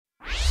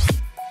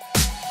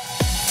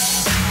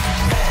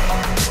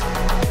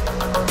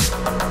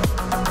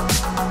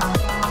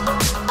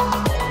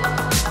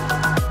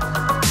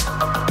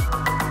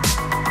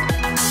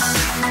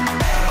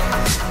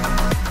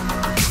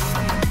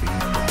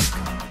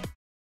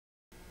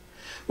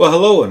Well,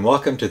 hello and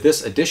welcome to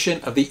this edition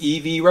of the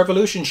EV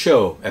Revolution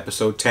Show,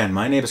 episode 10.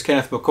 My name is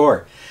Kenneth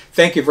McCord.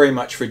 Thank you very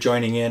much for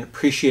joining in.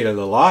 Appreciate it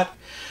a lot.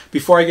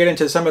 Before I get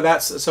into some of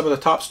the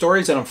top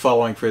stories that I'm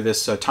following for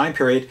this time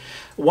period,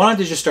 I wanted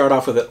to just start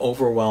off with an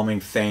overwhelming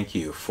thank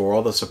you for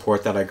all the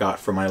support that I got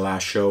for my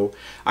last show.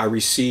 I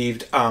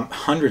received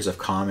hundreds of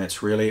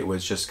comments, really. It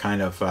was just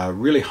kind of a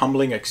really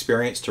humbling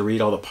experience to read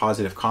all the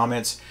positive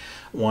comments.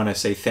 I want to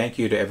say thank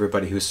you to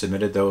everybody who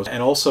submitted those,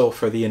 and also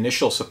for the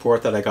initial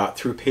support that I got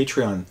through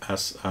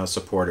Patreon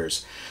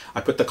supporters. I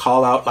put the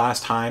call out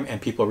last time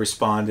and people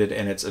responded,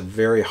 and it's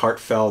very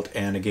heartfelt,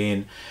 and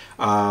again,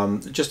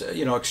 just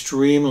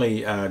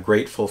extremely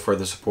grateful for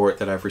the support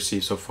that I've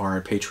received so far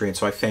on Patreon,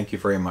 so I thank you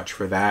very much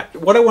for that.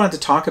 What I wanted to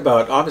talk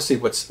about, obviously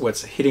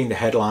what's hitting the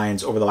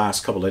headlines over the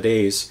last couple of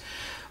days,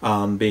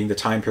 being the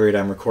time period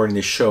I'm recording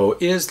this show,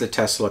 is the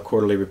Tesla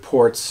quarterly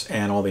reports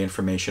and all the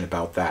information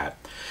about that.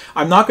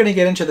 I'm not going to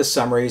get into the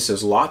summaries.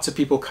 There's lots of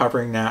people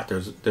covering that.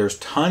 There's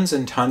tons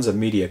and tons of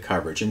media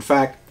coverage. In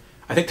fact,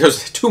 I think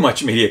there's too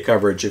much media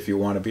coverage, if you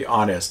want to be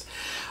honest.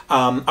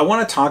 I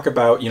want to talk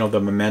about the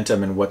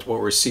momentum and what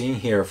we're seeing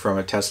here from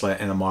a Tesla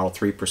and a Model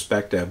 3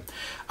 perspective.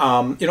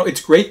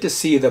 It's great to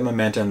see the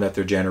momentum that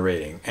they're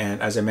generating, and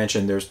as I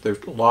mentioned, there's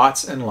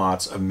lots and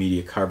lots of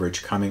media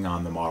coverage coming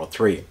on the Model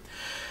 3.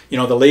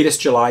 The latest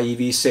July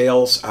EV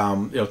sales,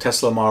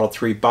 Tesla Model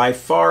 3 by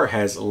far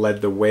has led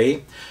the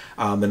way.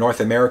 The North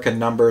American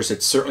numbers,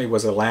 it certainly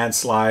was a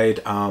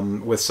landslide.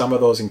 With some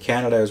of those in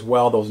Canada as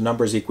well, those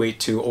numbers equate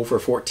to over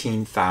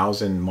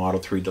 14,000 Model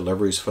 3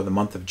 deliveries for the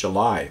month of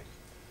July.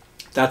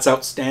 That's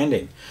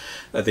outstanding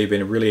that they've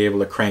been really able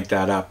to crank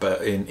that up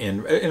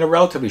in a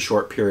relatively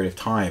short period of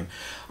time.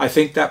 I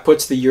think that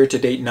puts the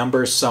year-to-date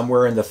numbers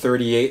somewhere in the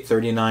 38,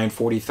 39,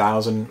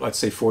 40,000, let's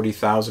say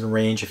 40,000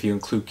 range if you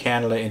include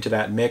Canada into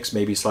that mix,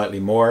 maybe slightly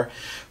more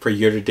for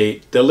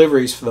year-to-date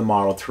deliveries for the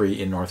Model 3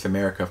 in North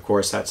America. Of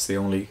course, these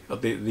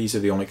are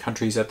the only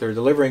countries that they're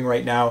delivering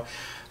right now.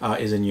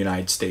 Is in the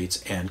United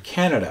States and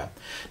Canada.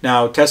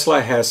 Now,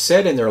 Tesla has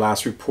said in their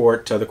last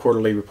report, the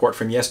quarterly report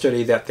from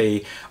yesterday, that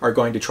they are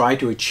going to try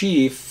to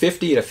achieve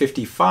 50 to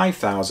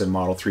 55,000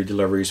 Model 3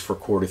 deliveries for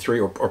quarter 3,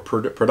 or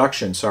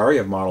production,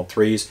 of Model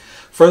 3s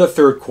for the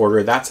third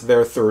quarter. That's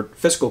their third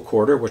fiscal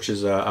quarter, which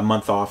is a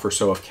month off or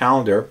so of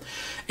calendar.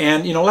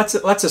 And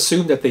let's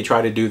assume that they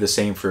try to do the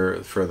same for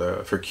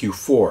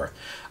Q4.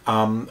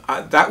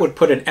 That would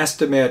put an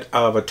estimate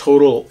of a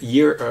total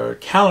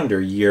calendar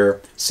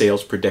year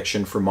sales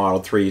prediction for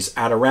Model 3s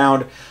at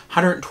around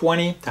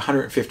 120 to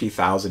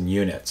 150,000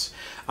 units.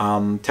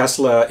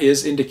 Tesla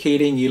is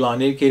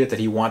Elon indicated that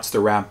he wants to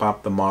ramp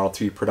up the Model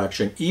 3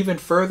 production even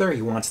further.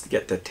 He wants to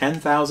get to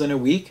 10,000 a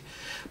week,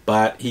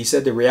 but he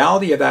said the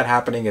reality of that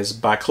happening is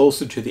by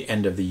closer to the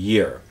end of the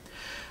year.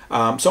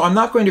 So I'm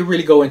not going to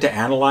really go into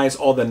analyze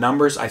all the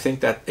numbers. I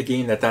think that,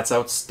 again, that's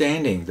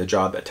outstanding, the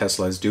job that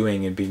Tesla is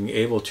doing in being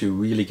able to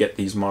really get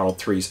these Model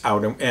 3s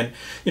out. And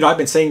I've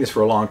been saying this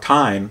for a long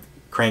time,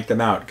 crank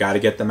them out, got to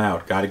get them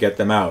out, got to get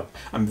them out.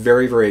 I'm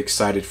very, very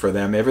excited for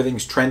them.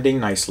 Everything's trending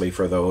nicely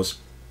for those,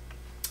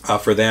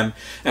 for them.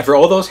 And for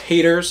all those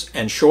haters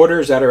and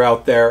shorters that are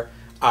out there,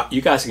 you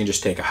guys can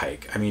just take a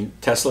hike. I mean,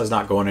 Tesla's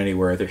not going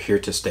anywhere. They're here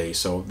to stay.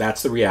 So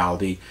that's the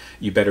reality.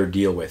 You better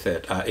deal with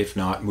it. If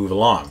not, move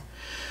along.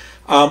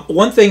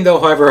 One thing, though,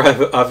 however,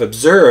 I've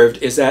observed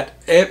is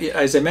that,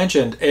 as I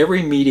mentioned,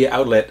 every media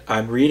outlet,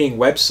 I'm reading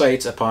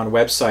websites upon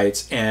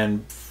websites,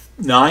 and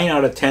 9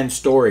 out of 10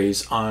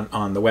 stories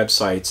on the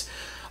websites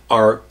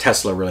are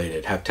Tesla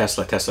related, have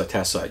Tesla.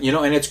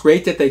 And it's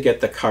great that they get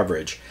the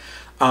coverage.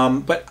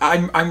 But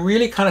I'm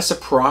really kind of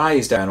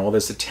surprised at all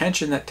this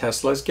attention that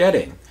Tesla is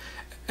getting.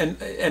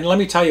 And let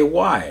me tell you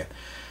why.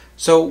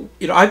 So,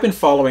 I've been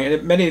following,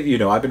 and many of you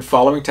know, I've been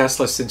following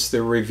Tesla since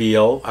the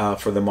reveal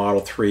for the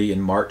Model 3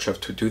 in March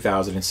of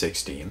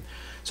 2016.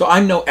 So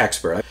I'm no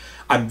expert.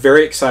 I'm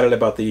very excited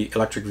about the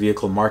electric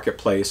vehicle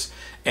marketplace,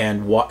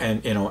 and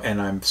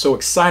I'm so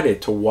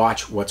excited to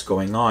watch what's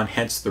going on,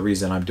 hence the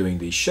reason I'm doing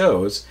these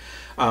shows.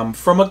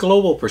 From a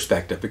global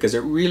perspective, because it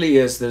really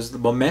is, there's the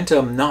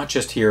momentum not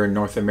just here in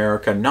North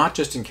America, not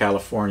just in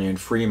California and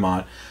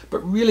Fremont, but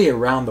really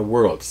around the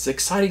world. It's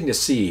exciting to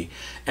see,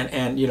 and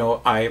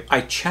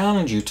I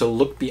challenge you to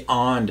look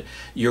beyond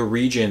your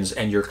regions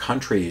and your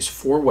countries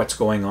for what's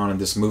going on in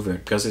this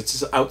movement, because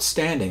it's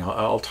outstanding,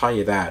 I'll tell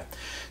you that.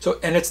 So,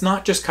 and it's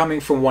not just coming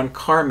from one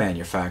car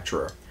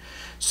manufacturer.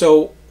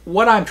 So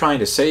what I'm trying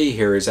to say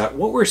here is that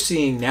what we're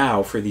seeing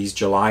now for these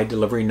July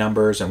delivery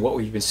numbers and what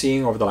we've been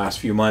seeing over the last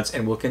few months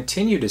and will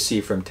continue to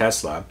see from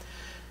Tesla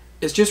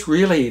is just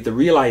really the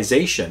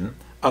realization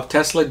of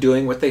Tesla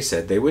doing what they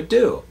said they would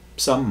do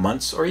some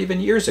months or even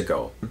years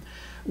ago.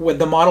 When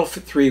the Model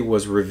 3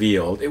 was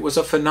revealed, it was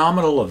a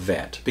phenomenal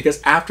event,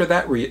 because after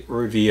that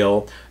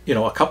reveal,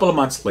 a couple of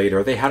months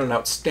later, they had an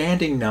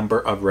outstanding number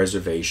of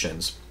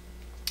reservations,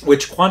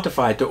 which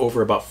quantified to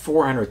over about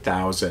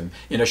 400,000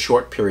 in a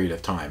short period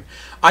of time.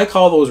 I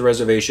call those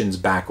reservations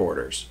back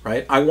orders,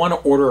 right? I want to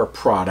order a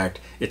product,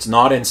 it's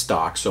not in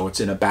stock, so it's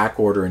in a back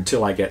order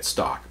until I get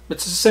stock.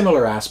 It's a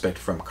similar aspect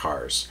from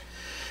cars.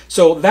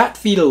 So that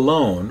feat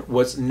alone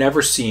was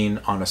never seen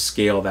on a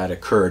scale that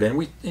occurred, and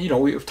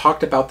we've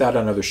talked about that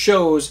on other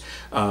shows.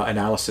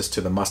 Analysis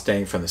to the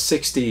Mustang from the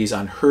 '60s,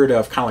 unheard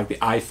of, kind of like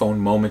the iPhone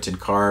moment in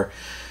car,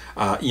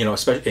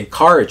 especially in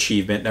car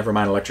achievement, never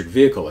mind electric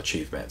vehicle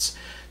achievements.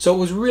 So it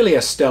was really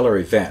a stellar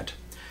event.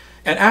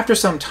 And after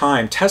some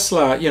time,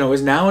 Tesla,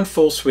 is now in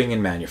full swing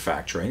in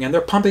manufacturing, and they're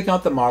pumping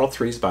out the Model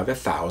 3s by the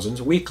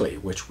thousands weekly,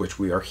 which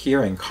we are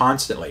hearing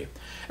constantly.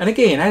 And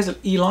again, as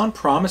Elon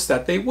promised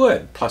that they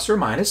would, plus or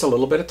minus a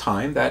little bit of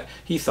time that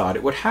he thought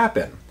it would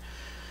happen.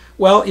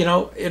 Well,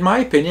 in my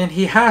opinion,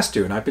 he has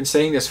to, and I've been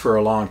saying this for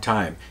a long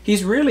time.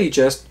 He's really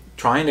just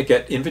trying to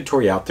get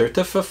inventory out there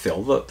to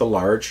fulfill the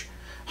large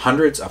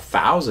hundreds of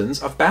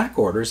thousands of back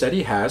orders that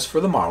he has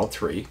for the Model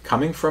 3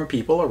 coming from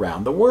people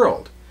around the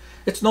world.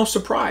 It's no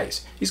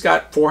surprise. He's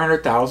got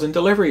 400,000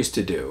 deliveries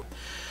to do.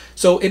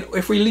 So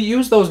if we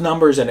use those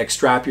numbers and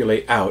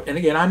extrapolate out, and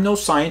again, I'm no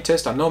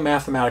scientist, I'm no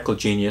mathematical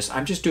genius,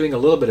 I'm just doing a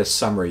little bit of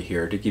summary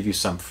here to give you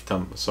some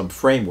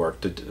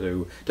framework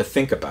to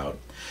think about.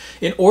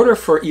 In order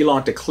for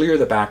Elon to clear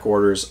the back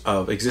orders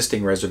of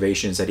existing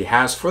reservations that he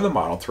has for the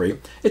Model 3,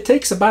 it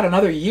takes about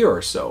another year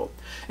or so.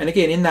 And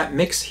again, in that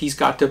mix, he's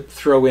got to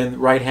throw in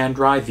right-hand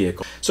drive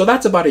vehicle. So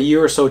that's about a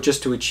year or so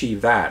just to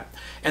achieve that.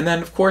 And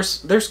then, of course,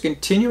 there's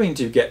continuing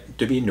to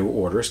be new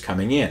orders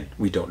coming in.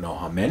 We don't know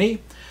how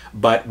many,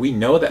 but we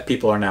know that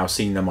people are now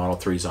seeing the Model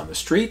 3s on the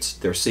streets.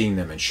 They're seeing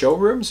them in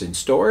showrooms, in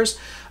stores.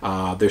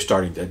 They're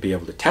starting to be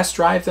able to test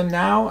drive them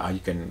now. You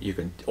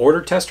can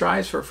order test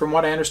drives from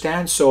what I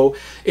understand. So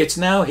it's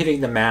now hitting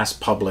the mass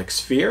public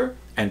sphere,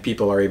 and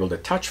people are able to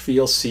touch,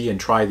 feel, see, and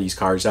try these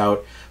cars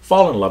out,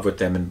 fall in love with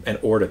them, and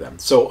order them.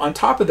 So on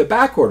top of the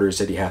back orders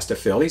that he has to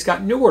fill, he's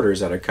got new orders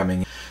that are coming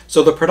in.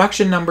 So the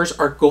production numbers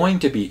are going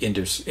to be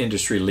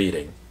industry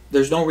leading.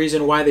 There's no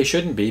reason why they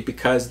shouldn't be,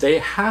 because they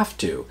have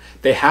to.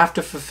 They have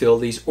to fulfill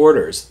these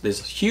orders.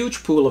 There's a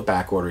huge pool of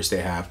back orders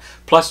they have,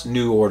 plus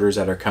new orders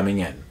that are coming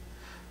in.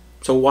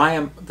 So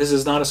this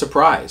is not a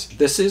surprise.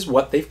 This is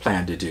what they've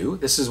planned to do.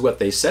 This is what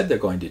they said they're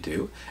going to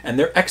do, and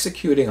they're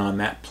executing on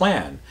that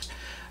plan.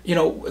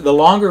 The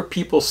longer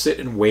people sit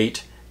and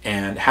wait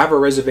and have a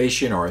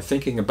reservation or are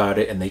thinking about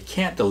it and they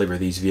can't deliver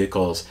these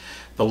vehicles,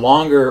 the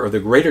longer or the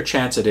greater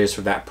chance it is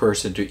for that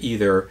person to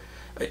either,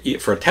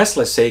 for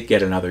Tesla's sake,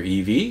 get another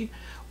EV,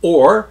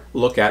 or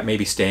look at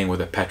maybe staying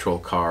with a petrol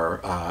car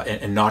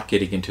and not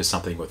getting into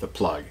something with a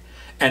plug.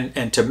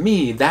 And to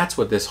me, that's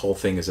what this whole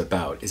thing is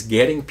about, is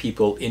getting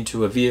people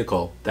into a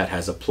vehicle that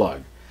has a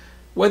plug.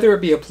 Whether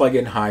it be a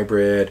plug-in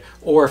hybrid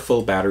or a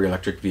full battery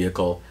electric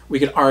vehicle, we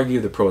can argue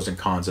the pros and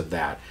cons of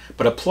that.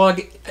 But a plug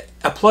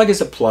is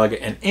a plug,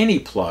 and any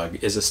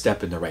plug is a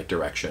step in the right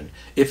direction.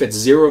 If it's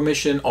zero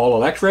emission, all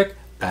electric,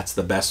 that's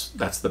the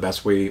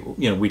best way,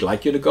 we'd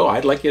like you to go.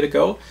 I'd like you to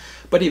go.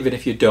 But even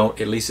if you don't,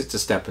 at least it's a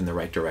step in the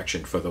right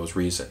direction for those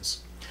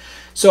reasons.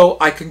 So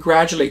I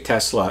congratulate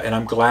Tesla, and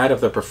I'm glad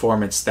of the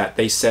performance that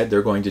they said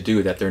they're going to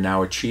do, that they're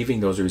now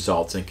achieving those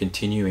results and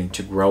continuing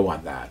to grow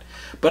on that.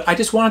 But I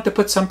just wanted to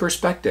put some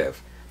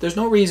perspective. There's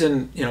no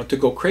reason, to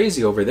go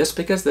crazy over this,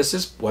 because this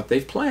is what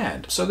they've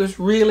planned. So there's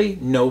really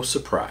no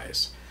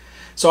surprise.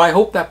 So I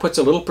hope that puts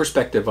a little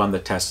perspective on the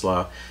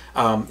Tesla.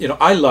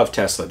 I love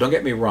Tesla. Don't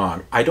get me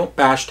wrong. I don't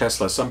bash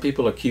Tesla. Some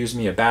people accuse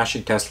me of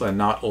bashing Tesla and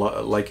not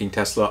liking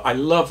Tesla. I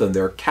love them.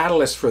 They're a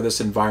catalyst for this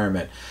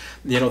environment.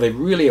 They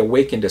really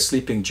awakened a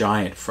sleeping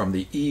giant from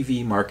the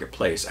EV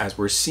marketplace, as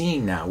we're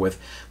seeing now with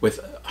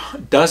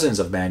dozens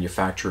of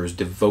manufacturers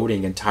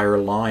devoting entire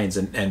lines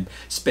and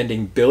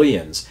spending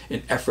billions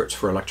in efforts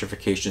for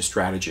electrification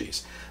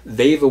strategies.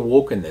 They've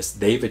awoken this.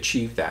 They've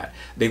achieved that.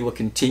 They will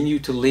continue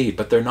to lead,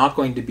 but they're not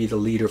going to be the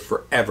leader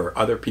forever.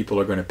 Other people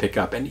are going to pick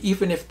up, and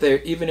even if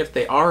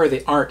they are or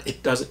they aren't,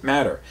 it doesn't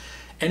matter.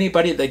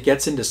 Anybody that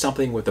gets into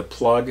something with a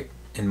plug,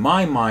 in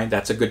my mind,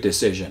 that's a good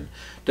decision.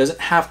 Doesn't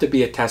have to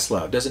be a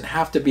Tesla, doesn't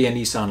have to be a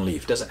Nissan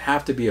Leaf, doesn't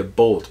have to be a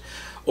Bolt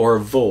or a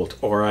Volt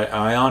or an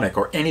Ioniq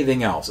or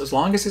anything else. As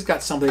long as it's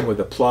got something with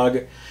a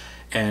plug,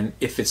 and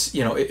if it's,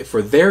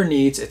 for their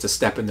needs, it's a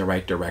step in the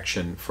right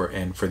direction for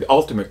the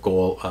ultimate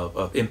goal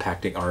of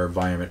impacting our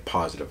environment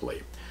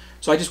positively.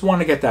 So I just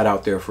want to get that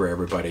out there for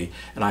everybody,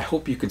 and I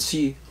hope you can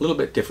see a little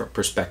bit different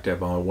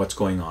perspective on what's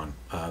going on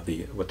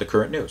with the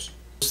current news.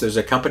 There's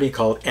a company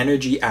called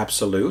Energy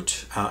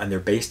Absolute, and they're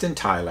based in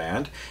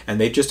Thailand,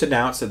 and they've just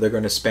announced that they're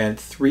going to spend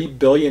 $3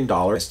 billion.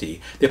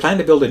 They plan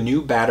to build a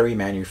new battery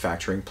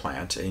manufacturing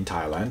plant in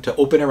Thailand to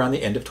open around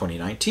the end of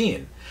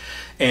 2019.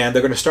 And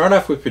they're going to start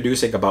off with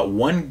producing about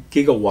 1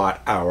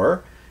 gigawatt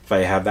hour, if I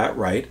have that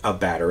right, of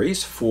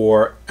batteries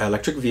for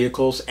electric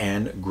vehicles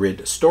and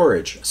grid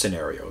storage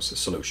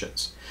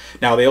solutions.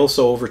 Now, they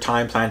also over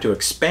time plan to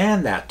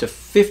expand that to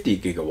 50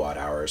 gigawatt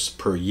hours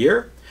per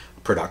year,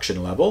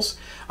 production levels.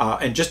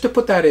 And just to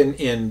put that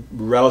in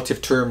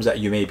relative terms that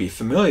you may be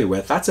familiar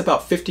with, that's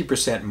about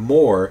 50%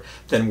 more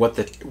than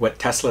what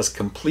Tesla's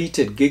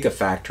completed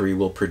Gigafactory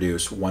will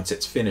produce once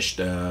it's finished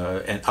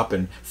and up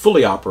and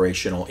fully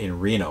operational in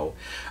Reno.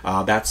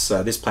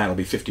 This plant will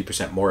be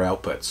 50% more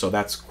output, so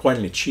that's quite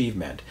an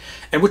achievement.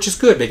 And which is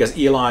good, because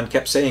Elon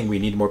kept saying we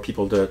need more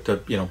people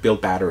to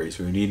build batteries,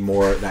 we need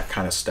more of that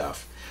kind of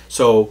stuff.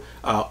 So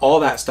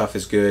all that stuff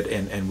is good,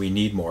 and we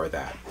need more of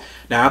that.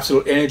 Now,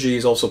 Absolute Energy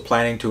is also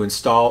planning to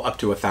install up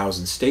to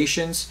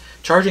 1,000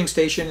 charging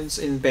stations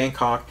in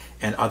Bangkok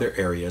and other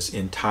areas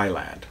in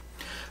Thailand.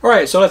 All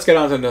right, so let's get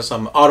on to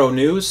some auto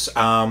news.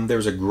 There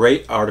was a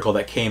great article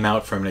that came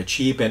out from an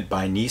achievement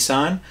by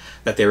Nissan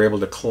that they were able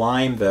to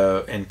climb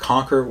and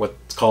conquer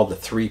what's called the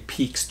 3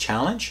 Peaks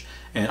Challenge.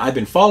 And I've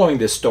been following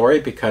this story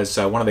because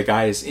one of the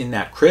guys in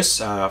that,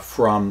 Chris,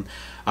 from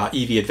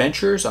EV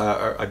Adventures,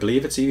 I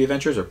believe it's EV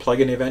Adventures or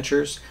Plug-in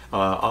Adventures.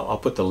 I'll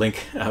put the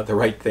link, the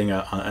right thing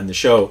on the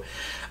show.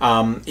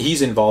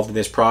 He's involved in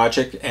this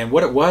project, and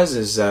what it was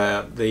is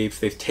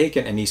they've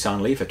taken a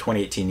Nissan Leaf, a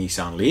 2018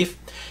 Nissan Leaf,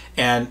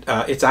 and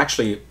it's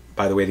actually,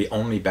 by the way, the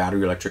only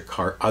battery electric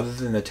car other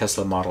than the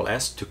Tesla Model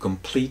S to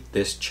complete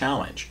this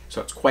challenge.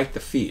 So it's quite the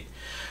feat.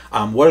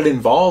 What it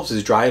involves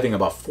is driving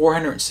about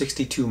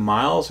 462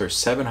 miles or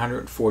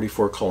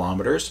 744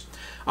 kilometers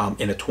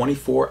in a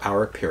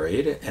 24-hour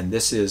period, and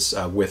this is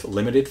with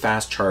limited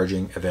fast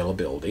charging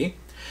availability.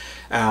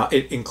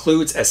 It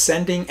includes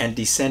ascending and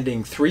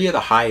descending 3 of the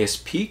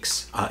highest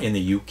peaks in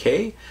the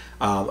UK.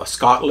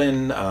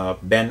 Scotland,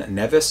 Ben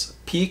Nevis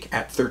Peak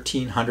at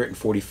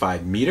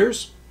 1,345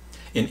 meters.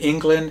 In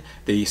England,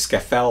 the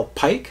Scafell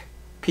Pike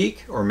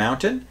Peak or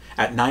mountain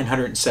at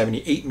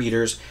 978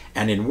 meters,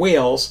 and in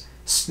Wales,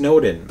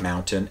 Snowdon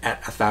Mountain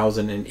at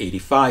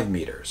 1,085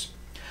 meters.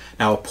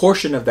 Now, a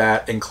portion of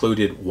that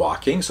included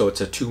walking, so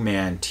it's a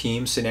 2-man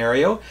team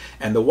scenario,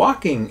 and the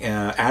walking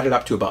added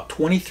up to about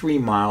 23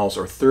 miles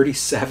or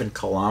 37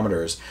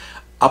 kilometers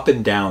up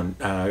and down,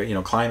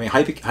 climbing,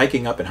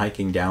 hiking up and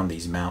hiking down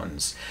these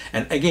mountains.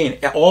 And again,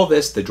 all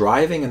this, the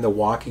driving and the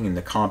walking and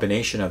the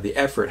combination of the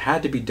effort,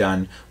 had to be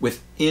done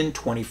within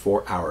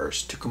 24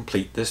 hours to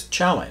complete this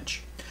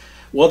challenge.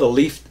 Well, the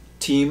Leaf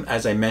team,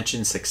 as I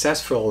mentioned,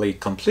 successfully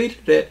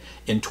completed it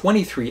in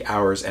 23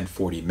 hours and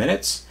 40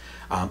 minutes.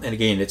 And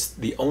again, it's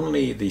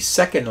the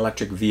second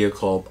electric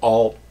vehicle,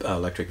 all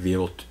electric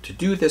vehicle, to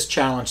do this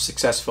challenge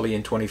successfully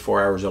in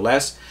 24 hours or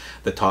less.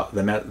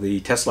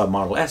 The Tesla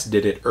Model S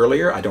did it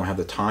earlier. I don't have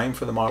the time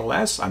for the Model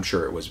S. I'm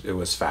sure it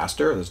was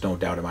faster. There's no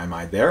doubt in my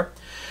mind there.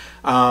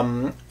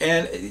 And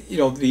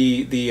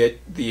the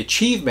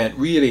achievement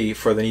really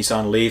for the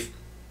Nissan Leaf,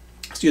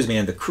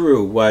 and the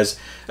crew, was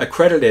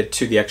accredited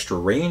to the extra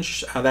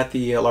range that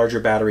the larger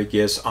battery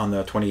gives on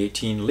the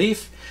 2018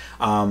 Leaf.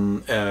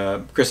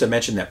 Chris had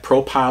mentioned that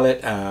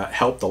ProPilot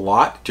helped a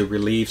lot to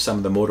relieve some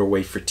of the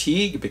motorway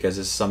fatigue, because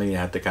it's something you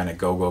have to kind of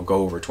go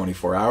over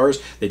 24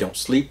 hours. They don't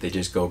sleep, they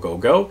just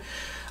go.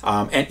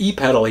 And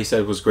ePedal, he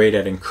said, was great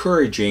at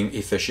encouraging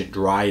efficient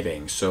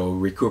driving, so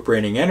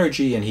recuperating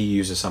energy, and he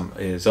uses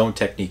his own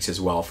techniques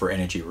as well for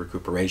energy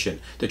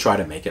recuperation to try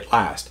to make it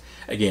last.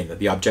 Again,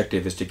 the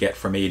objective is to get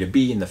from A to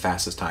B in the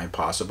fastest time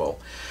possible.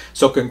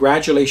 So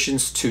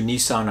congratulations to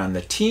Nissan and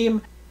the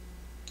team.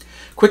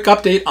 Quick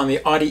update on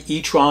the Audi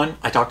E-Tron.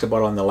 I talked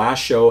about it on the last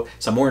show.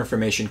 Some more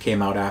information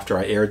came out after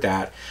I aired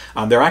that.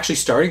 They're actually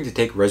starting to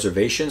take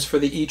reservations for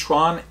the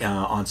E-Tron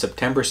on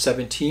September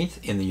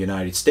 17th in the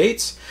United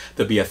States.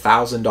 There'll be a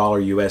 $1,000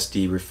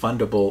 USD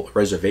refundable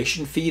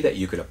reservation fee that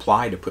you could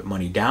apply to put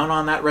money down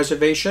on that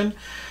reservation.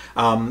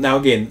 Now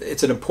again,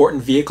 it's an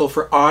important vehicle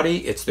for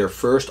Audi. It's their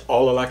first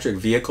all-electric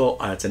vehicle.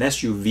 It's an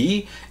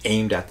SUV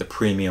aimed at the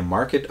premium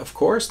market, of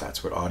course.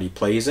 That's what Audi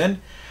plays in.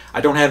 I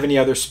don't have any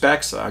other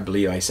specs. I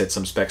believe I said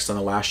some specs on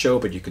the last show,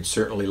 but you can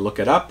certainly look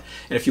it up.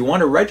 And if you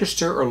want to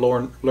register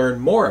or learn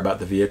more about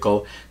the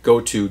vehicle, go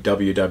to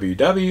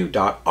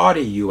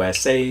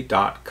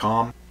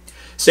www.audiusa.com.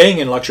 Staying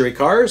in luxury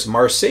cars,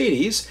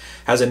 Mercedes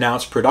has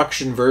announced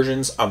production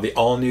versions of the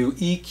all-new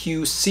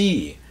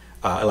EQC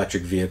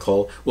electric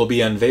vehicle will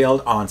be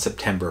unveiled on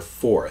September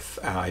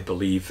 4th, I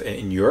believe,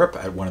 in Europe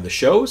at one of the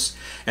shows.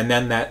 And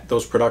then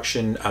those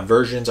production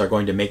versions are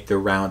going to make their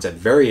rounds at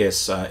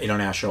various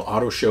international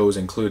auto shows,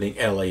 including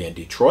LA and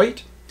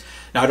Detroit.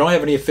 Now, I don't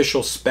have any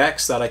official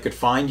specs that I could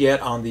find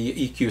yet on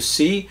the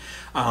EQC,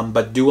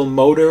 but dual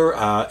motor,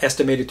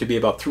 estimated to be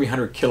about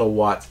 300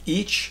 kilowatts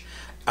each.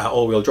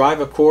 All-wheel drive,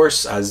 of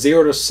course,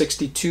 0 to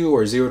 62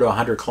 or 0 to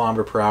 100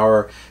 kilometer per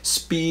hour.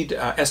 Speed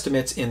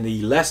estimates in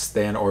the less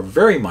than or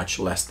very much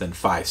less than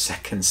 5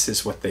 seconds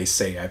is what they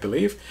say, I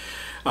believe.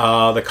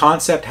 The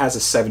concept has a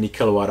 70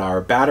 kilowatt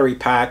hour battery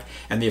pack,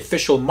 and the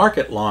official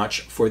market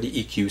launch for the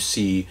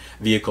EQC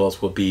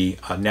vehicles will be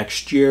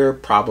next year,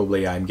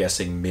 probably, I'm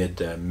guessing, mid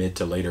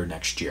to later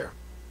next year.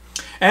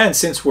 And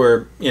since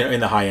we're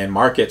in the high-end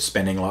market,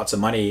 spending lots of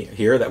money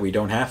here that we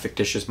don't have,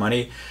 fictitious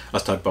money,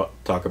 let's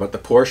talk about the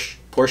Porsche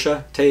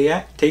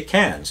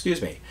Taycan.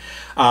 Excuse me.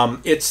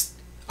 It's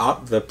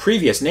the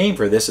previous name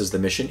for this is the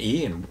Mission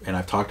E, and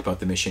I've talked about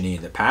the Mission E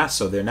in the past,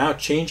 so they're now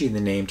changing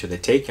the name to the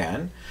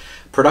Taycan.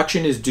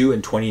 Production is due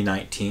in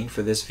 2019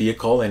 for this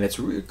vehicle, and it's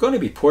going to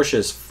be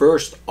Porsche's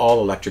first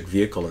all-electric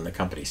vehicle in the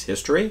company's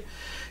history.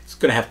 It's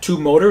going to have two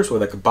motors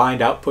with a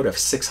combined output of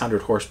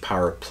 600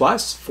 horsepower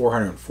plus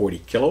 440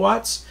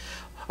 kilowatts.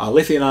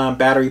 Lithium-ion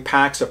battery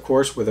packs, of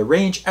course, with a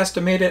range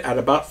estimated at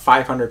about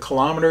 500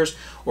 kilometers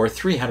or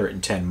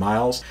 310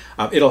 miles.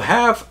 It'll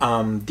have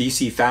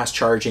DC fast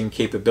charging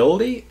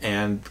capability,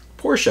 and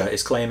Porsche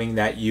is claiming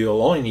that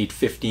you'll only need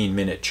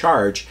 15-minute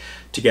charge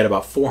to get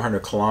about 400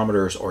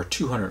 kilometers or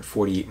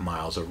 248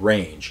 miles of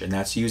range, and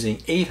that's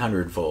using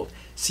 800 volt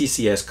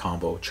CCS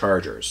combo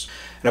chargers.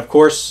 And of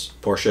course,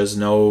 Porsche's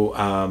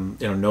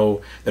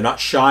they're not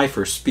shy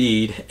for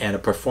speed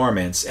and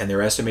performance, and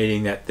they're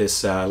estimating that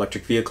this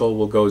electric vehicle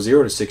will go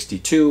 0 to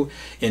 62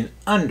 in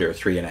under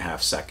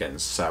 3.5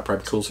 seconds,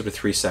 probably closer to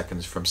 3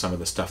 seconds from some of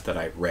the stuff that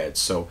I've read.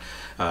 So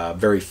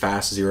very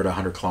fast 0 to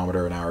 100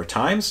 kilometer an hour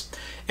times.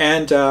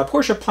 And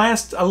Porsche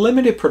plans a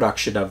limited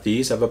production of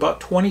these of about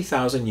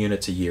 20,000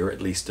 units a year,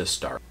 at least to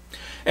start.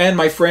 And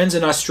my friends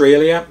in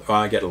Australia,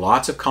 I get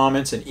lots of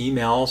comments and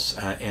emails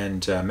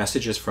and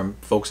messages from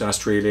folks in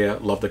Australia.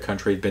 Love the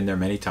country, been there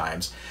many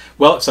times.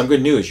 Well, some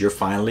good news. You're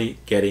finally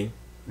getting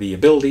the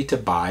ability to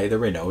buy the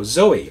Renault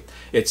Zoe.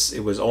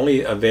 It was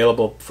only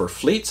available for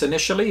fleets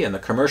initially in the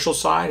commercial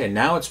side, and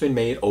now it's been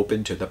made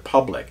open to the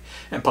public.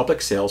 And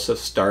public sales have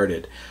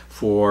started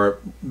for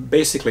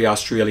basically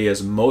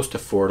Australia's most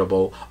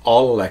affordable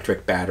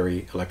all-electric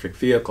battery electric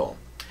vehicle.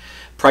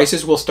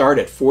 Prices will start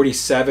at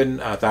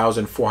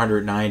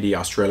 47,490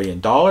 Australian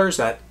dollars.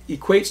 That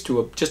equates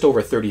to just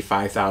over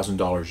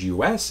 $35,000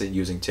 US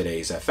using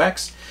today's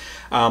FX.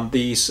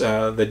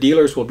 The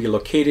dealers will be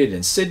located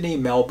in Sydney,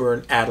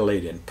 Melbourne,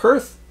 Adelaide, and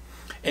Perth.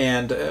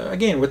 And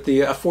again, with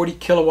the 40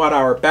 kilowatt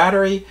hour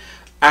battery,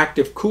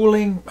 active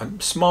cooling, a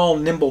small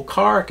nimble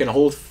car, can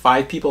hold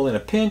 5 people in a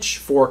pinch,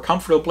 4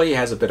 comfortably,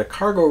 has a bit of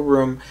cargo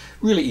room,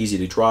 really easy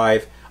to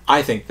drive.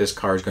 I think this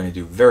car is going to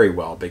do very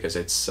well because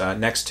it's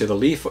next to the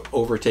Leaf,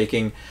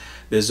 overtaking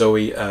the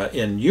Zoe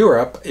in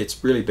Europe.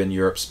 It's really been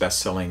Europe's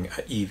best-selling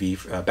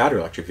EV battery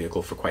electric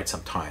vehicle for quite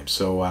some time.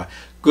 So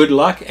good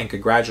luck and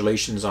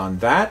congratulations on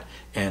that.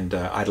 And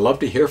I'd love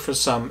to hear from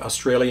some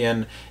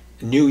Australian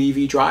new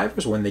EV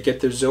drivers when they get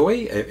their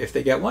Zoe. If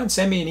they get one,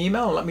 send me an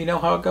email and let me know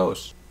how it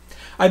goes.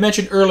 I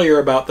mentioned earlier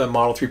about the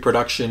Model 3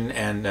 production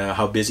and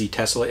how busy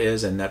Tesla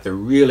is, and that they're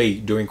really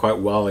doing quite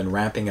well in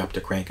ramping up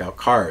to crank out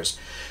cars.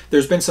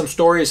 There's been some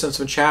stories and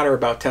some chatter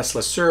about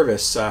Tesla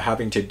service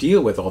having to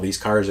deal with all these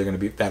cars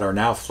that are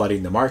now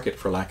flooding the market,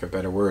 for lack of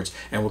better words,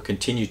 and will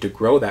continue to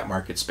grow that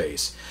market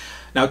space.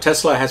 Now,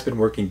 Tesla has been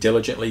working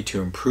diligently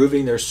to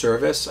improving their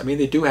service. I mean,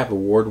 they do have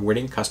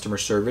award-winning customer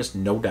service,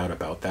 no doubt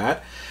about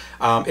that.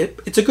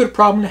 It's a good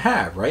problem to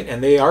have, right?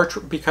 And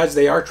because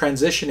they are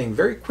transitioning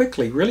very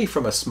quickly, really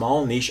from a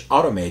small niche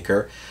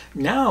automaker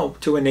now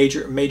to a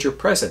major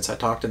presence. I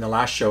talked in the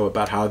last show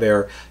about how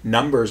their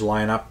numbers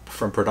line up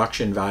from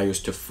production values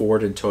to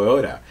Ford and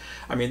Toyota.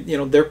 I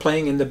mean, they're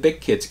playing in the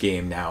big kids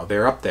game now.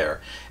 They're up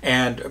there,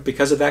 and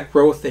because of that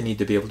growth, they need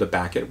to be able to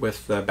back it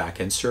with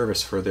back-end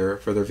service for their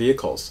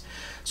vehicles.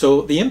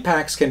 So the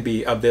impacts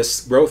of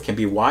this growth can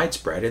be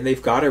widespread, and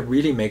they've got to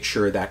really make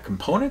sure that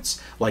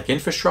components like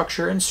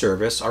infrastructure and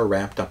service are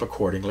ramped up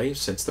accordingly,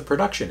 since the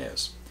production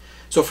is.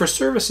 So for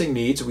servicing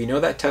needs, we know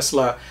that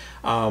Tesla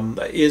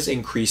is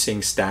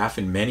increasing staff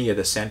in many of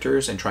the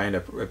centers and trying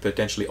to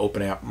potentially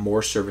open up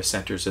more service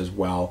centers as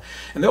well.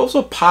 And they're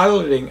also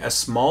piloting a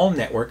small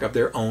network of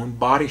their own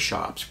body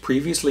shops.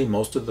 Previously,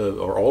 most of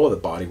all of the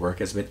body work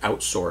has been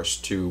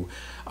outsourced to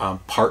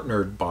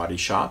partnered body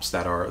shops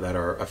that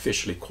are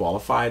officially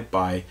qualified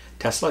by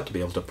Tesla to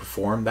be able to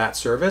perform that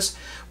service.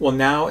 Well,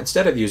 now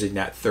instead of using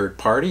that third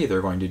party,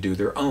 they're going to do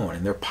their own,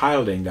 and they're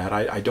piloting that.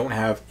 I don't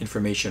have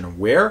information on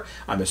where.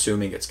 I'm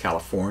assuming it's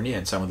California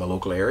and some of the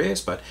local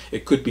areas, but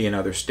it could be in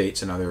other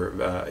states and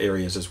other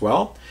areas as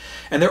well.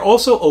 And they're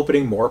also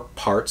opening more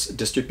parts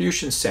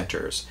distribution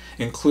centers,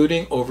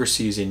 including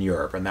overseas in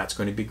Europe, and that's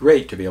going to be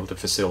great to be able to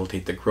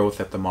facilitate the growth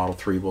that the Model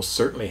 3 will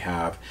certainly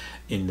have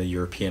in the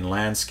European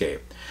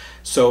landscape.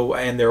 So,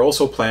 and they're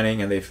also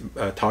planning, and they've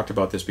talked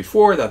about this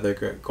before, that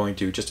they're going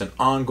to just an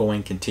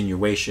ongoing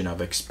continuation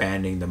of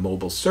expanding the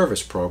mobile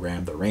service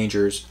program, the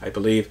Rangers, I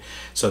believe,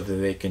 so that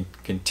they can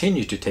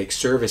continue to take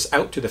service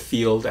out to the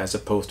field as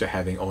opposed to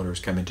having owners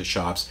come into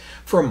shops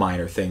for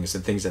minor things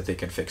and things that they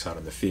can fix out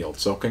in the field.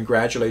 So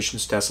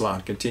congratulations, Tesla,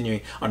 on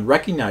continuing, on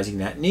recognizing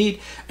that need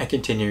and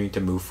continuing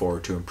to move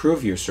forward to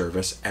improve your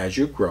service as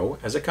you grow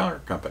as a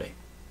car company.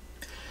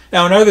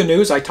 Now, in other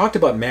news, I talked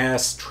about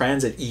mass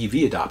transit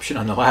EV adoption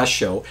on the last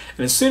show,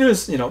 and as soon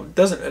as, it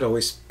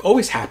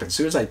always happens. As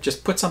soon as I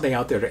just put something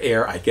out there to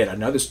air, I get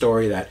another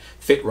story that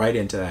fit right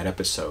into that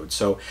episode.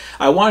 So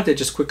I wanted to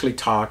just quickly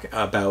talk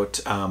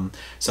about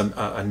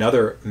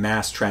another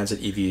mass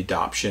transit EV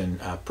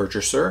adoption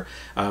purchaser.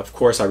 Of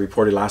course, I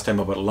reported last time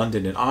about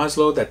London and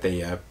Oslo that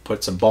they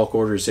put some bulk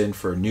orders in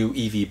for new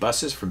EV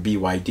buses from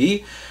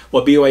BYD.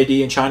 Well,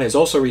 BYD in China has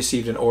also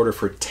received an order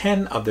for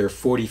 10 of their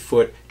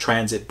 40-foot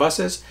transit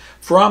buses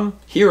from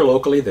here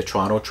locally, the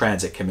Toronto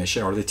Transit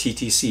Commission, or the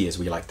TTC as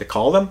we like to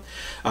call them.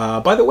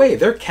 By the way,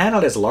 they're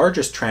Canada's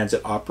largest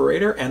transit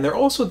operator, and they're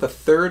also the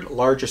third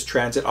largest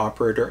transit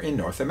operator in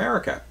North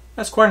America.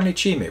 That's quite an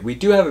achievement. We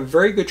do have a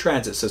very good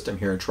transit system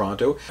here in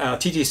Toronto.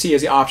 TTC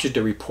has the option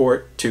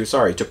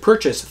to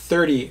purchase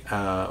 30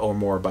 or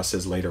more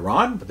buses later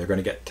on, but they're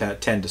going to get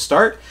 10 to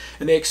start,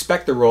 and they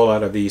expect the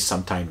rollout of these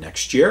sometime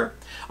next year.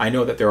 I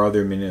know that there are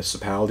other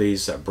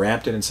municipalities,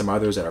 Brampton and some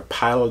others, that are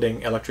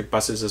piloting electric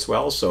buses as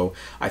well, so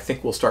I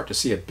think we'll start to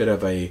see a bit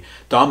of a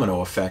domino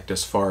effect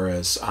as far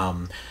as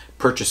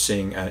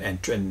purchasing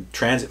and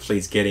transit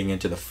fleets getting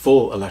into the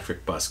full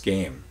electric bus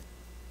game.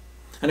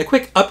 And a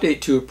quick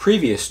update to a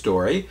previous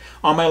story.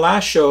 On my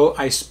last show,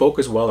 I spoke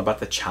as well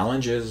about the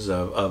challenges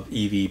of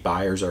EV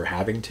buyers are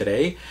having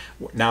today.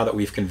 Now that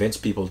we've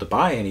convinced people to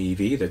buy an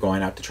EV, they're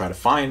going out to try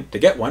to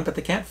get one, but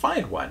they can't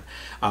find one.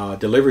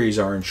 Deliveries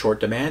are in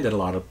short demand in a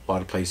lot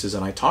of places,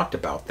 and I talked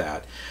about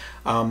that.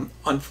 And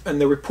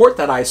the report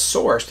that I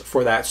sourced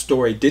for that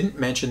story didn't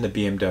mention the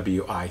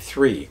BMW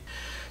i3.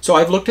 So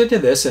I've looked into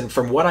this, and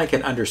from what I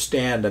can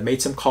understand, I've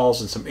made some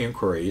calls and some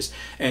inquiries.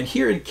 And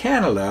here in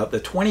Canada, the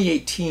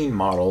 2018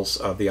 models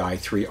of the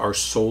i3 are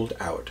sold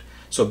out.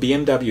 So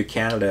BMW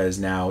Canada is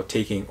now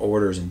taking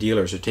orders, and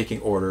dealers are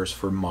taking orders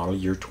for model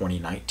year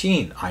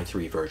 2019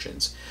 i3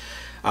 versions.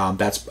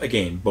 That's,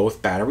 again,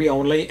 both battery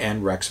only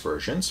and Rex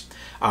versions.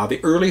 The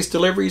earliest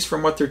deliveries,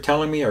 from what they're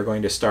telling me, are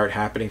going to start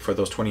happening for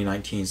those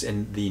 2019s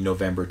in the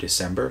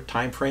November-December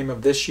timeframe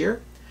of this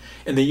year.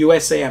 In the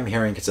USA, I'm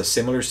hearing it's a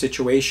similar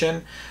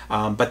situation,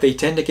 but they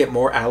tend to get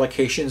more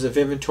allocations of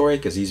inventory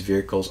because these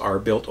vehicles are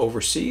built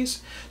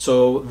overseas.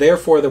 So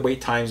therefore, the wait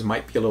times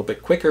might be a little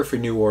bit quicker for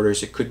new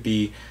orders. It could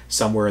be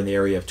somewhere in the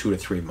area of 2 to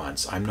 3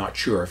 months. I'm not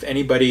sure. If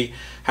anybody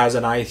has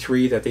an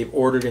i3 that they've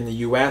ordered in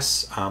the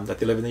US, that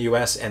they live in the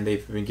US, and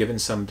they've been given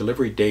some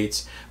delivery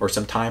dates or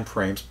some time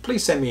frames,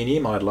 please send me an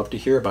email. I'd love to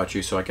hear about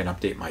you so I can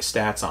update my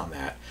stats on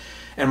that.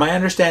 And my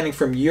understanding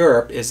from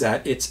Europe is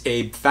that it's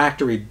a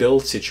factory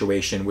build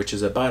situation, which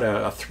is about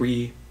a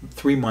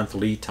three-month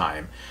lead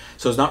time.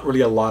 So there's not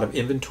really a lot of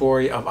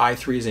inventory of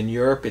i3s in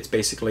Europe. It's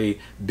basically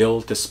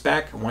build to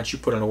spec. Once you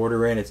put an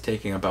order in, it's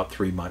taking about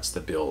 3 months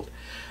to build.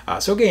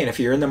 So again, if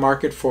you're in the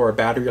market for a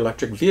battery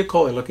electric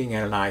vehicle and looking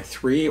at an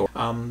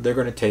i3, they're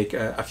going to take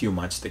a few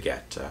months to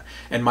get.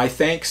 And my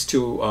thanks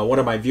to one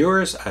of my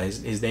viewers.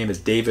 His name is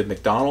David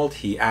McDonald.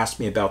 He asked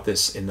me about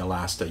this in the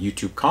last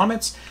YouTube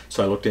comments,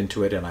 so I looked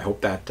into it, and I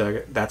hope that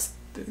that's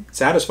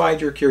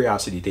satisfied your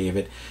curiosity,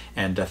 David,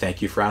 and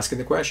thank you for asking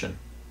the question.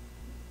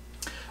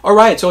 All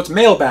right, so it's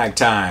mailbag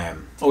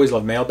time. Always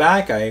love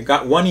mailbag. I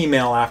got one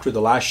email after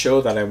the last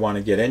show that I want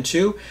to get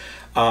into,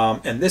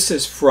 and this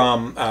is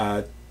from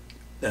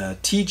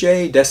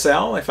TJ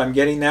Dessel, if I'm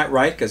getting that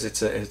right, because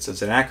it's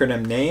an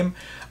acronym name.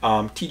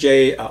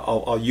 TJ,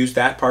 I'll use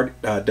that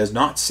part, does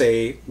not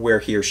say where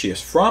he or she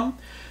is from,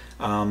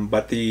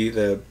 but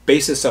the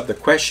basis of the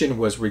question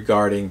was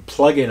regarding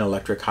plug-in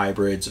electric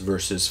hybrids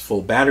versus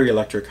full battery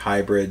electric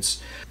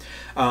hybrids.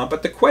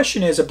 But the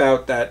question is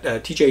about that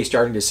TJ is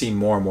starting to see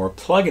more and more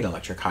plug-in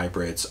electric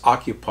hybrids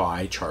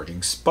occupy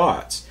charging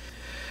spots.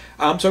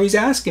 So he's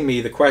asking me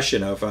the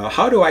question of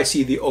how do I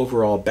see the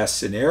overall best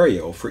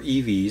scenario for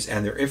EVs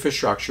and their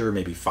infrastructure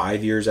maybe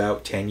 5 years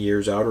out, 10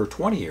 years out, or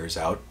 20 years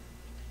out,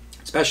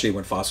 especially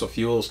when fossil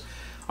fuels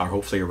are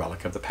hopefully a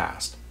relic of the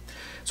past.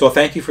 So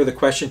thank you for the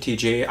question,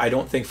 TJ. I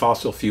don't think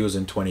fossil fuels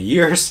in 20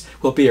 years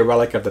will be a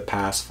relic of the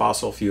past.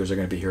 Fossil fuels are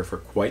going to be here for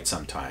quite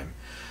some time.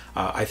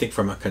 I think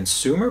from a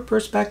consumer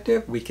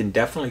perspective, we can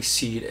definitely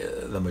see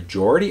the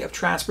majority of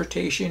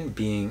transportation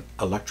being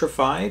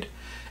electrified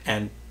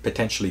and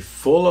potentially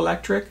full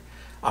electric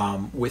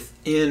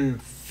within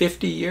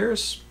 50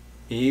 years,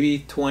 maybe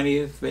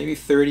 20, maybe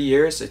 30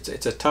 years.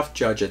 It's a tough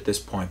judge at this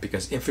point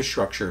because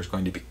infrastructure is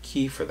going to be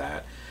key for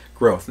that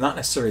growth. Not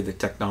necessarily the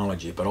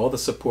technology, but all the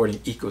supporting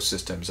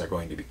ecosystems are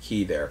going to be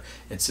key there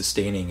in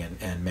sustaining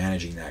and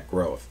managing that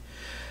growth.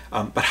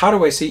 But how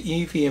do I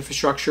see EV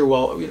infrastructure?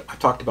 Well, I've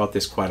talked about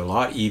this quite a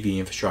lot. EV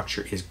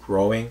infrastructure is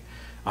growing.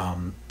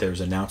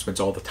 There's announcements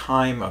all the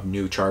time of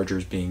new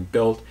chargers being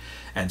built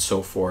and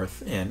so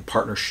forth, and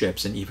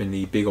partnerships, and even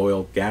the big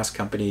oil gas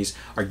companies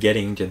are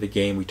getting into the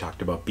game. We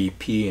talked about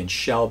BP and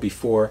Shell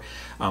before,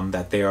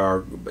 that they are,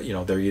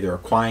 they're either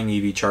acquiring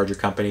EV charger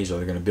companies or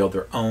they're going to build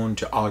their own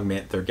to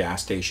augment their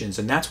gas stations,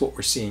 and that's what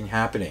we're seeing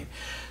happening.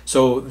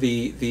 So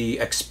the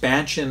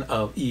expansion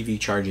of EV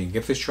charging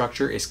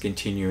infrastructure is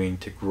continuing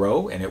to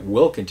grow, and it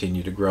will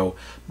continue to grow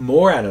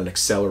more at an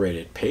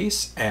accelerated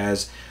pace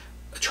as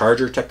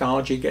charger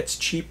technology gets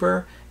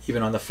cheaper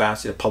even on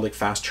the public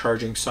fast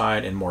charging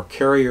side, and more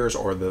carriers,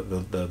 or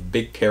the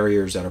big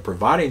carriers that are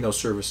providing those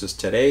services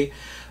today,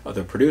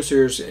 the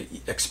producers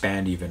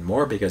expand even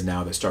more, because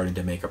now they're starting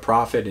to make a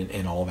profit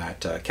in all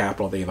that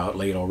capital they've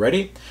outlaid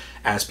already,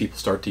 as people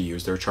start to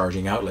use their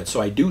charging outlets.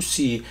 So I do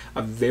see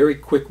a very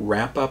quick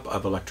ramp up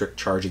of electric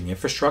charging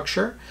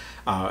infrastructure,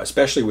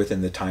 especially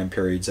within the time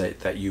periods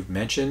that you've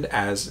mentioned,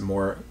 as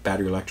more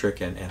battery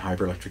electric and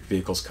hybrid electric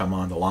vehicles come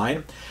on the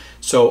line.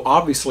 So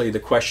obviously the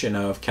question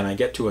of, can I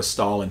get to a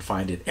stall and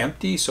find it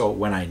empty so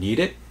when I need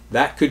it,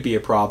 that could be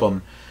a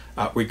problem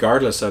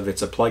regardless of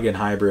it's a plug-in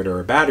hybrid or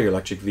a battery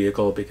electric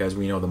vehicle, because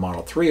we know the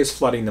Model 3 is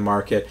flooding the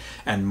market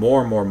and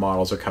more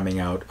models are coming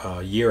out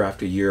year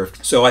after year.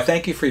 So I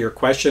thank you for your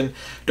question.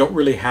 Don't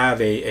really have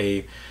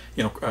a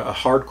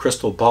hard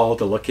crystal ball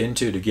to look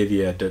into to give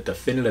you a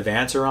definitive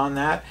answer on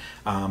that,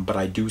 but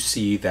I do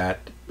see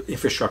that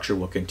infrastructure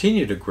will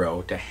continue to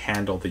grow to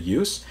handle the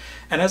use.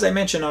 And as I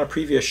mentioned on a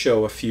previous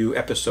show a few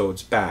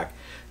episodes back,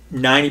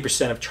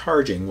 90% of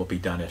charging will be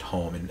done at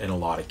home in a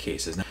lot of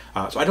cases.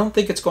 So I don't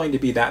think it's going to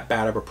be that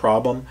bad of a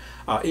problem.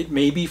 It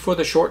may be for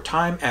the short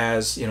time,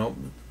 as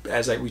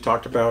we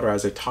talked about, or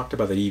as I talked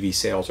about, that EV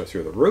sales are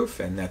through the roof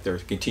and that they're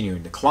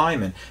continuing to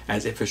climb, and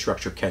as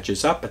infrastructure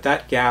catches up. But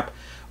that gap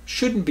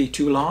shouldn't be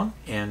too long,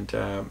 and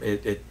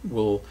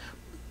the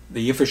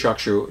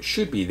infrastructure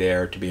should be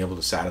there to be able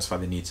to satisfy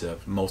the needs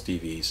of most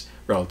EVs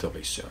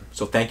relatively soon.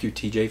 So thank you,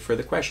 TJ, for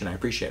the question. I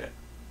appreciate it.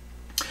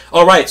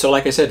 All right, so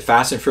like I said,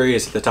 Fast and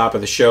Furious at the top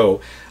of the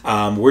show.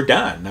 We're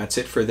done. That's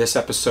it for this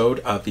episode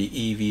of the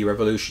EV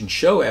Revolution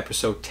Show,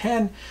 episode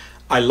 10.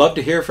 I love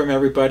to hear from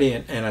everybody,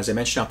 and as I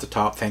mentioned off the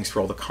top, thanks for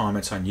all the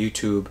comments on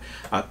YouTube.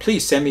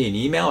 Please send me an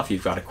email if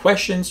you've got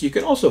questions. You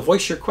can also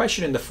voice your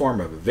question in the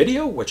form of a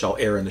video, which I'll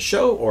air in the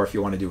show, or if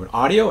you want to do an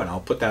audio, and I'll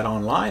put that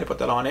online, I'll put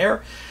that on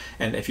air.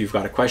 And if you've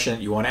got a question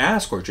that you want to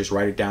ask, or just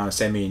write it down and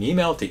send me an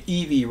email to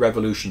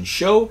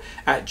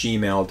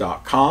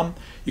evrevolutionshow@gmail.com.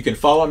 You can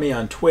follow me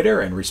on Twitter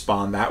and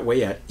respond that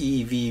way at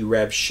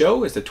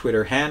evrevshow is the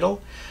Twitter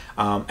handle.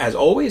 As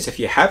always, if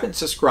you haven't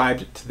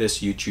subscribed to this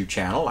YouTube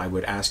channel, I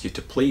would ask you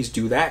to please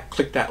do that.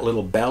 Click that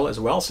little bell as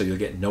well so you'll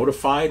get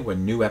notified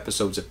when new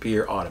episodes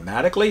appear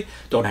automatically.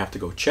 Don't have to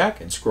go check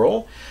and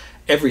scroll.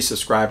 Every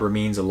subscriber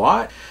means a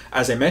lot.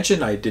 As I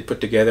mentioned, I did put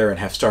together and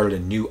have started a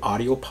new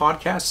audio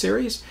podcast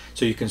series.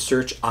 So you can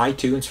search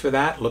iTunes for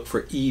that. Look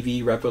for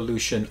EV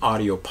Revolution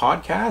Audio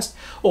Podcast.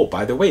 Oh,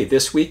 by the way,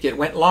 this week it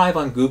went live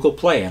on Google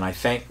Play, and I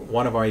thank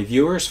one of our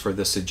viewers for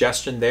the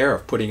suggestion there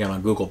of putting it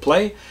on Google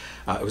Play.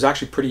 It was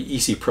actually a pretty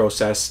easy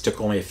process. It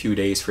took only a few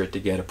days for it to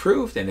get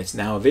approved, and it's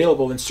now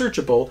available and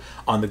searchable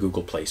on the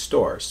Google Play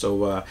Store.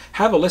 So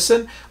have a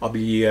listen. I'll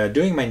be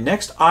doing my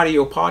next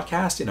audio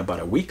podcast in about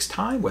a week's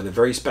time with a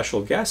very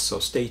special guest, so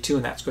stay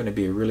tuned. That's going to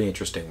be a really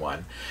interesting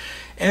one.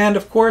 And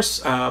of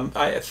course,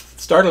 I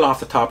started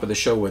off the top of the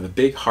show with a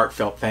big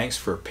heartfelt thanks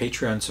for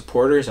Patreon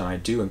supporters, and I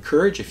do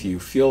encourage, if you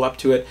feel up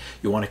to it,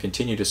 you want to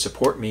continue to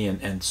support me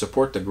and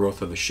support the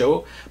growth of the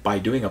show by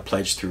doing a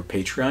pledge through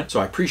Patreon. So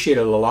I appreciate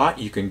it a lot.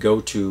 You can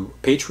go to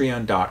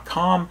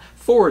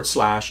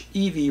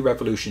patreon.com/EV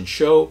Revolution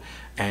Show,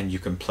 and you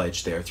can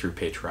pledge there through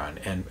Patreon.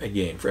 And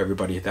again, for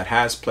everybody that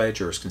has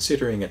pledged or is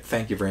considering it,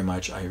 thank you very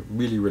much. I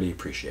really, really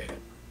appreciate it.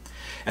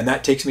 And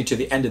that takes me to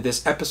the end of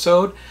this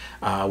episode.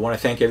 I want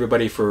to thank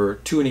everybody for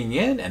tuning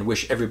in and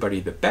wish everybody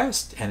the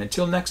best. And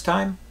until next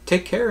time,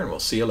 take care, and we'll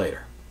see you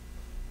later.